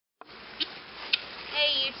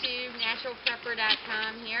to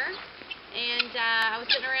naturalprepper.com here, and I was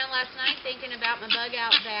sitting around last night thinking about my bug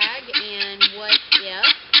out bag and what if.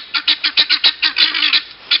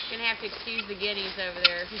 Gonna have to excuse the guineas over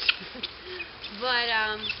there. But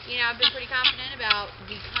you know, I've been pretty confident about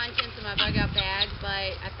the contents of my bug out bag,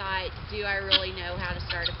 but I thought, do I really know how to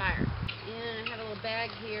start a fire? And I have a little bag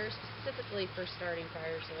here specifically for starting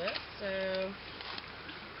fires with, so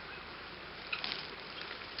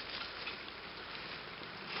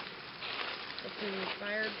put some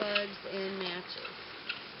fire bugs and matches.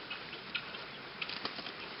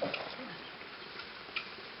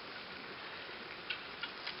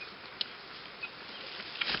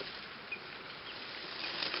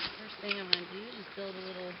 First thing I'm going to do is build a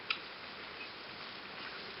little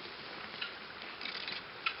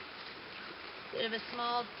bit of a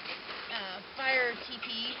small fire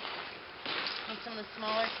teepee with some of the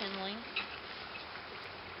smaller kindling.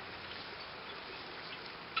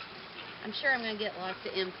 I'm sure I'm going to get lots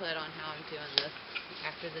of input on how I'm doing this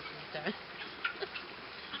after this is done.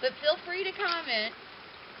 But feel free to comment,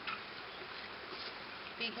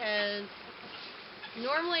 because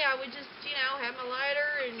normally I would just, you know, have my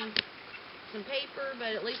lighter and some paper,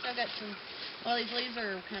 but at least I've got some, well, these leaves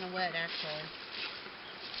are kind of wet actually.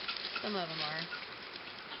 Some of them are.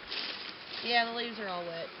 Yeah, the leaves are all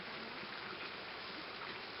wet.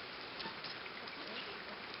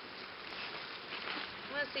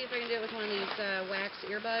 I'm going to see if I can do it with one of these wax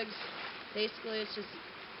earbuds. Basically, it's just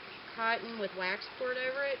cotton with wax poured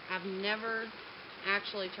over it. I've never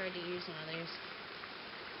actually tried to use one of these.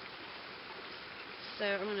 So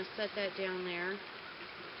I'm going to set that down there.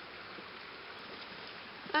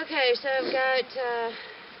 Okay, so I've got,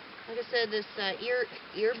 like I said, this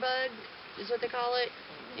earbud is what they call it.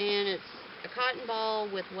 And it's a cotton ball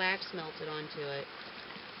with wax melted onto it.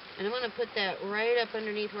 And I'm going to put that right up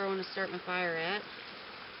underneath where I want to start my fire at.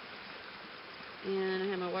 And I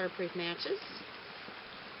have my waterproof matches.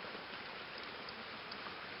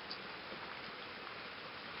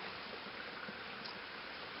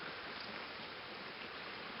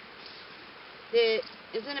 It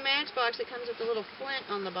is in a matchbox. It comes with a little flint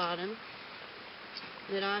on the bottom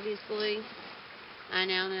that obviously I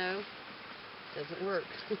now know doesn't work.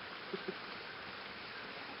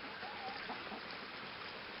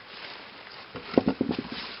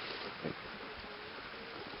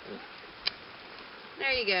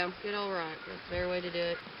 There you go. Good old rock. That's a fair way to do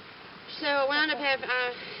it. So I wound up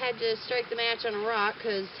I had to strike the match on a rock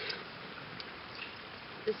because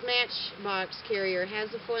this matchbox carrier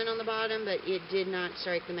has a flint on the bottom, but it did not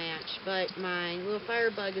strike the match. But my little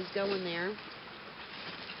fire bug is going there.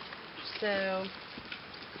 So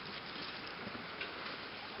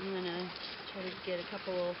I'm going to try to get a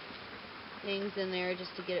couple of things in there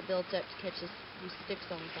just to get it built up to catch these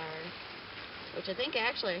sticks on fire. Which I think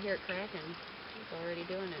actually I hear it cracking. It's already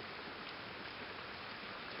doing it.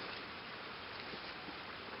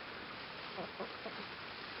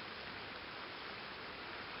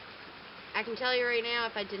 I can tell you right now,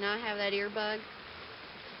 if I did not have that earbud,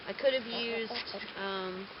 I could have used, I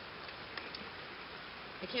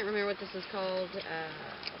can't remember what this is called.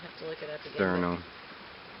 I'll have to look it up again.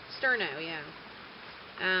 Sterno, yeah.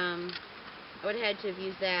 I would have had to have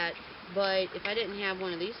used that, but if I didn't have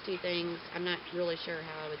one of these two things, I'm not really sure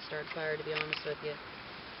how I would start a fire, to be honest with you.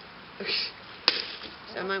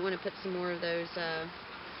 So I might want to put some more of those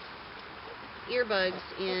earbuds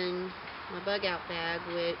in my bug out bag,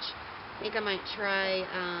 which I think I might try.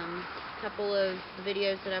 A couple of the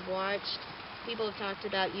videos that I've watched, people have talked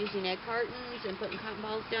about using egg cartons and putting cotton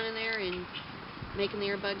balls down in there and making the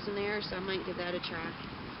earbuds in there, so I might give that a try.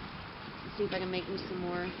 See if I can make me some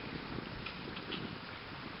more.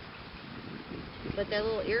 But that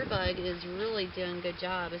little earbud is really doing a good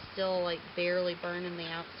job. It's still like barely burning the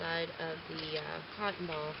outside of the cotton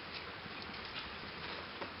ball.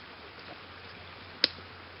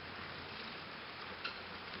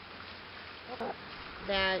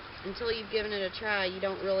 That until you've given it a try, you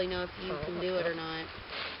don't really know if you can do it or not.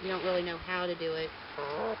 You don't really know how to do it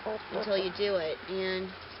until you do it. And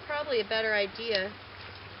it's probably a better idea,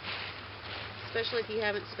 especially if you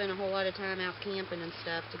haven't spent a whole lot of time out camping and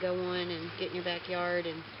stuff, to go on and get in your backyard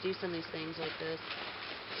and do some of these things like this.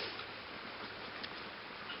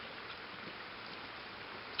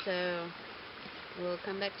 So we'll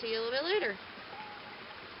come back to you a little bit later.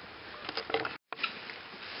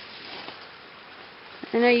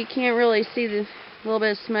 I know you can't really see the little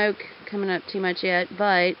bit of smoke coming up too much yet,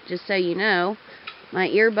 but just so you know, my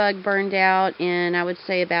earbud burned out in, I would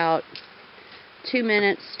say, about 2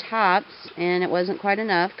 minutes tops, and it wasn't quite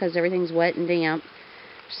enough because everything's wet and damp.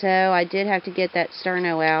 So I did have to get that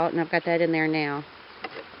sterno out, and I've got that in there now.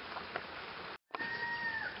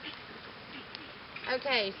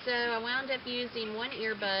 Okay, so I wound up using one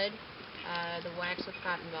earbud, the wax with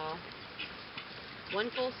cotton ball, one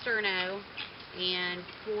full sterno, and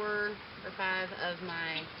 4 or 5 of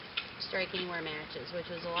my strike anywhere matches, which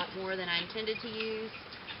was a lot more than I intended to use.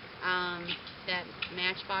 That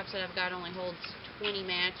match box that I've got only holds 20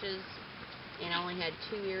 matches, and I only had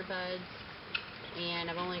 2 earbuds, and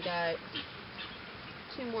I've only got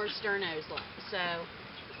 2 more sternos left. So,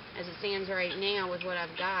 as it stands right now with what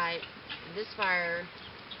I've got, this fire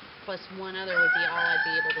plus one other would be all I'd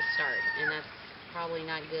be able to start, and that's probably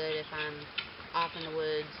not good if I'm off in the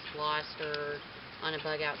woods, lost, or on a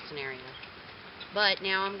bug out scenario. But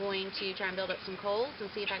now I'm going to try and build up some coals and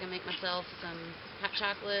see if I can make myself some hot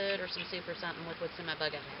chocolate or some soup or something with what's in my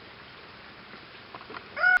bug out bag.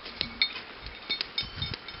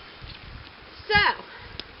 So,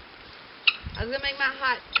 I was going to make my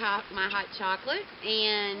hot chocolate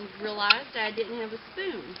and realized I didn't have a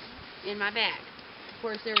spoon in my bag. Of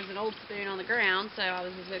course, there was an old spoon on the ground, so I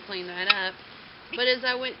was just going to clean that up. But as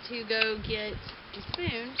I went to go get the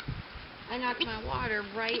spoon, I knocked my water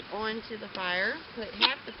right onto the fire, put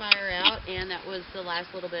half the fire out, and that was the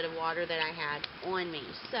last little bit of water that I had on me.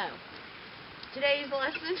 So, today's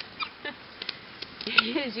lesson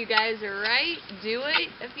is you guys are right. Do it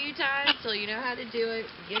a few times so you know how to do it.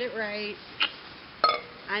 Get it right.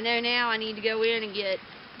 I know now I need to go in and get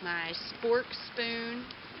my spork spoon,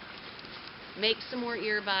 make some more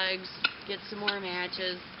earbuds, get some more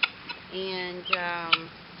matches, and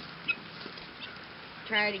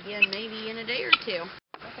try it again maybe in a day or 2.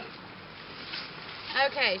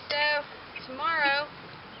 Okay, so tomorrow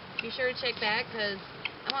be sure to check back because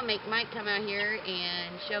I'm going to make Mike come out here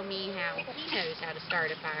and show me how he knows how to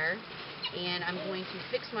start a fire. And I'm going to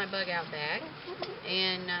fix my bug out bag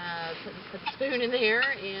and put the spoon in there.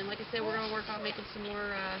 And like I said, we're going to work on making some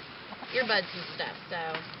more earbuds and stuff. So,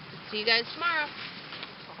 see you guys tomorrow.